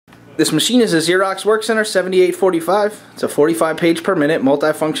This machine is a Xerox Workcentre 7845. It's a 45 page per minute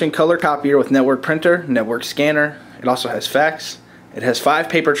multifunction color copier with network printer, network scanner. It also has fax. It has 5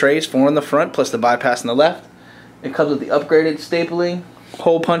 paper trays, 4 in the front plus the bypass on the left. It comes with the upgraded stapling,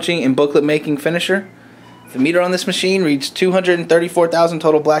 hole punching, and booklet making finisher. The meter on this machine reads 234,000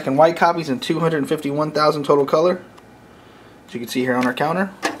 total black and white copies and 251,000 total color, as you can see here on our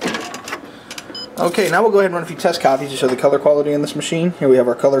counter. Okay, now we'll go ahead and run a few test copies to show the color quality in this machine. Here we have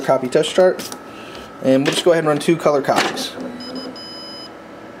our color copy test chart, and we'll just go ahead and run 2 color copies.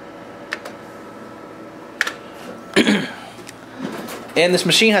 And this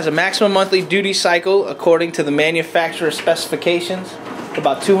machine has a maximum monthly duty cycle according to the manufacturer's specifications,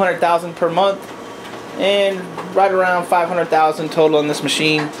 about 200,000 per month, and right around 500,000 total on this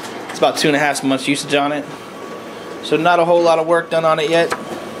machine. It's about 2.5 months usage on it, so not a whole lot of work done on it yet.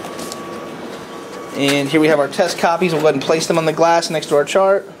 And here we have our test copies. We'll go ahead and place them on the glass next to our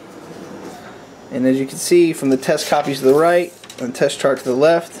chart. And as you can see from the test copies to the right and test chart to the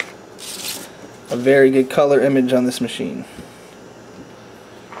left, a very good color image on this machine.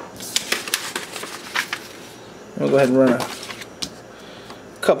 We'll go ahead and run a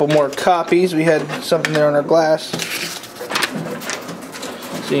couple more copies. We had something there on our glass,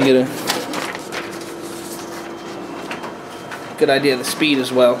 so you can get a good idea of the speed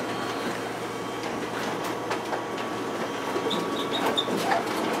as well.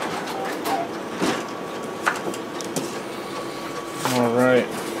 Alright,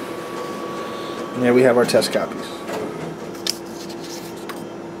 and there we have our test copies.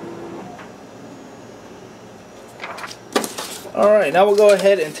 Alright, now we'll go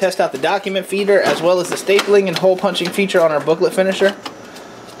ahead and test out the document feeder as well as the stapling and hole punching feature on our booklet finisher.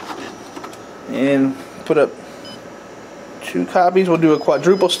 And put up 2 copies. We'll do a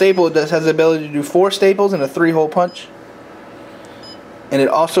quadruple staple. It has the ability to do 4 staples and a 3-hole punch. And it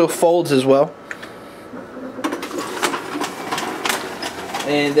also folds as well.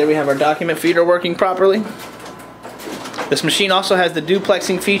 And there we have our document feeder working properly. This machine also has the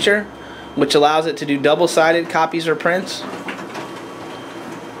duplexing feature, which allows it to do double-sided copies or prints.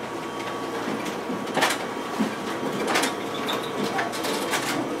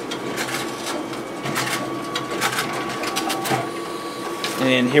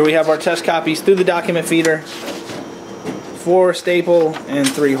 And here we have our test copies through the document feeder, 4 staple and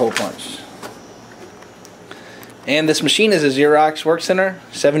 3 hole punch. And this machine is a Xerox Workcentre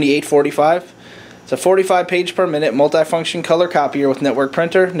 7845. It's a 45 page per minute multifunction color copier with network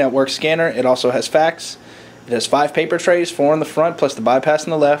printer, network scanner. It also has fax. It has 5 paper trays, 4 in the front plus the bypass on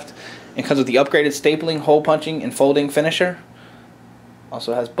the left, and comes with the upgraded stapling, hole punching, and folding finisher.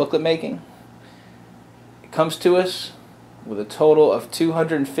 Also has booklet making. It comes to us with a total of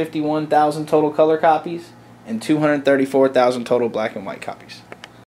 251,000 total color copies and 234,000 total black and white copies.